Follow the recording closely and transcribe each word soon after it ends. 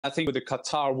I think with the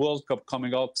Qatar World Cup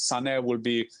coming up, Sané will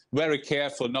be very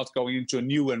careful not going into a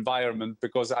new environment,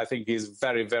 because I think he's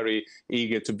very, very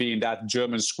eager to be in that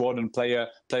German squad and play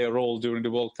a role during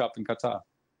the World Cup in Qatar.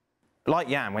 Like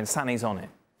Jan, when Sané's on it,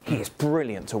 he is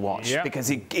brilliant to watch because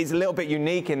he's a little bit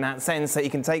unique in that sense that he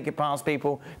can take it past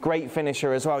people. Great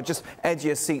finisher as well, just edge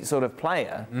your seat sort of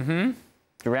player. Do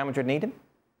Real Madrid need him?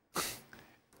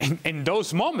 In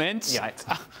those moments,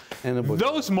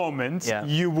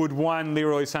 you would want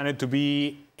Leroy Sane to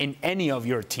be in any of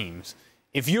your teams.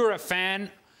 If you're a fan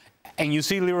and you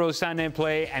see Leroy Sane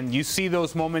play and you see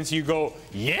those moments, you go,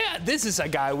 yeah, this is a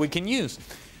guy we can use.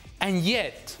 And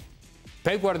yet,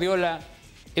 Pep Guardiola,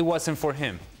 it wasn't for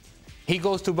him. He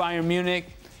goes to Bayern Munich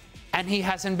and he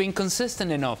hasn't been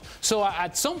consistent enough. So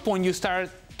at some point you start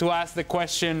to ask the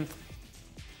question,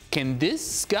 can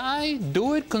this guy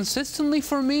do it consistently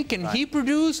for me? Can he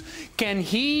produce? Can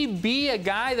he be a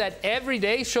guy that every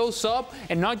day shows up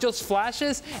and not just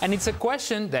flashes? And it's a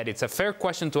question that it's a fair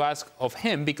question to ask of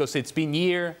him, because it's been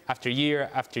year after year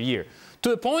after year. To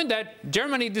the point that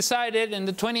Germany decided in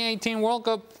the 2018 World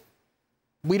Cup,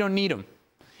 we don't need him.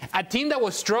 A team that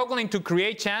was struggling to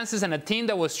create chances and a team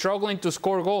that was struggling to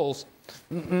score goals,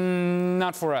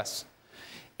 not for us.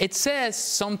 It says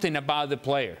something about the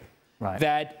player,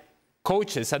 that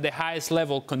coaches at the highest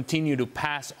level continue to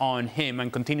pass on him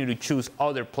and continue to choose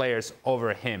other players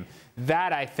over him.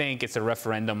 That, I think, is a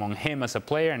referendum on him as a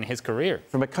player and his career.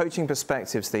 From a coaching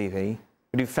perspective, Stevie,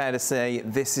 would it be fair to say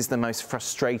this is the most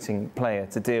frustrating player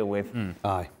to deal with?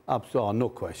 Aye, no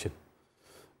question.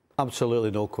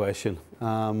 Absolutely no question.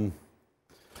 And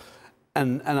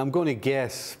I'm going to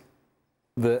guess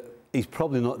that he's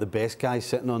probably not the best guy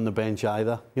sitting on the bench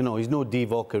either. You know, he's no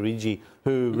Divock Origi,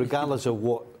 who, regardless of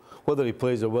whether he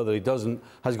plays or whether he doesn't,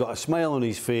 has got a smile on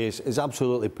his face, is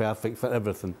absolutely perfect for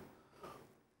everything.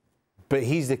 But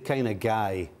he's the kind of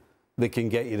guy that can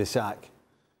get you the sack.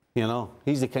 You know,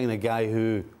 he's the kind of guy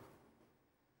who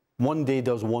one day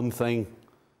does one thing,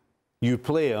 you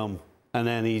play him, and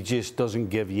then he just doesn't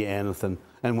give you anything.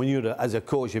 And when you're, as a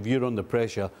coach, if you're under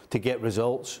pressure to get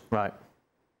results,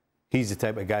 he's the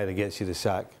type of guy that gets you the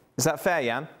sack. Is that fair,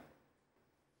 Jan?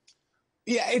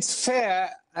 Yeah, it's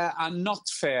fair and not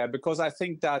fair, because I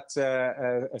think that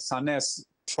Sané's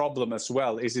problem as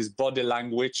well is his body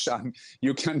language, and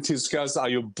you can discuss, are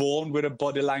you born with a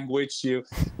body language?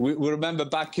 We remember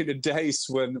back in the days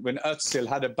when Özil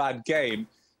had a bad game.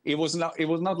 It was not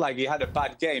like he had a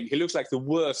bad game. He looks like the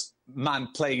worst man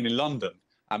playing in London.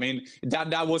 I mean,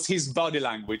 that was his body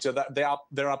language.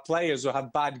 There are players who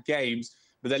have bad games,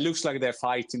 but it looks like they're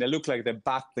fighting. They look like they're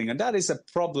battling, and that is a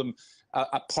problem.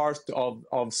 A part of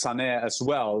Sané as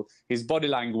well. His body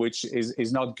language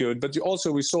is not good. But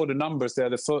we saw the numbers there.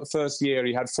 The first year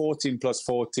he had 14 plus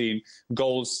 14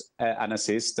 goals and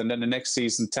assists, and then the next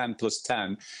season 10 plus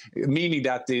 10, meaning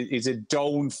that it is a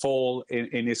downfall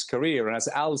in his career. And as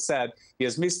Al said, he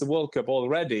has missed the World Cup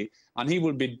already, and he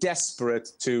will be desperate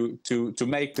to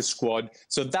make the squad.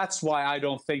 So that's why I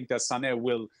don't think that Sané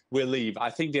will leave. I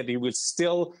think that he will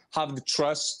still have the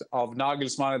trust of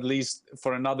Nagelsmann, at least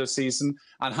for another season.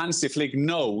 And Hansi Flick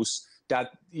knows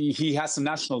that he has a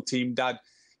national team that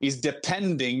is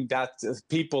depending that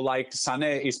people like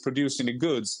Sané is producing the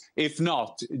goods. If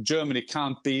not, Germany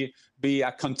can't be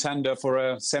a contender for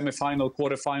a semi-final,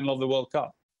 quarter-final of the World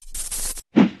Cup.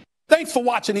 Thanks for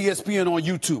watching ESPN on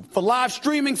YouTube. For live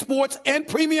streaming, sports, and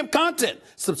premium content,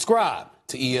 subscribe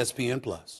to ESPN+.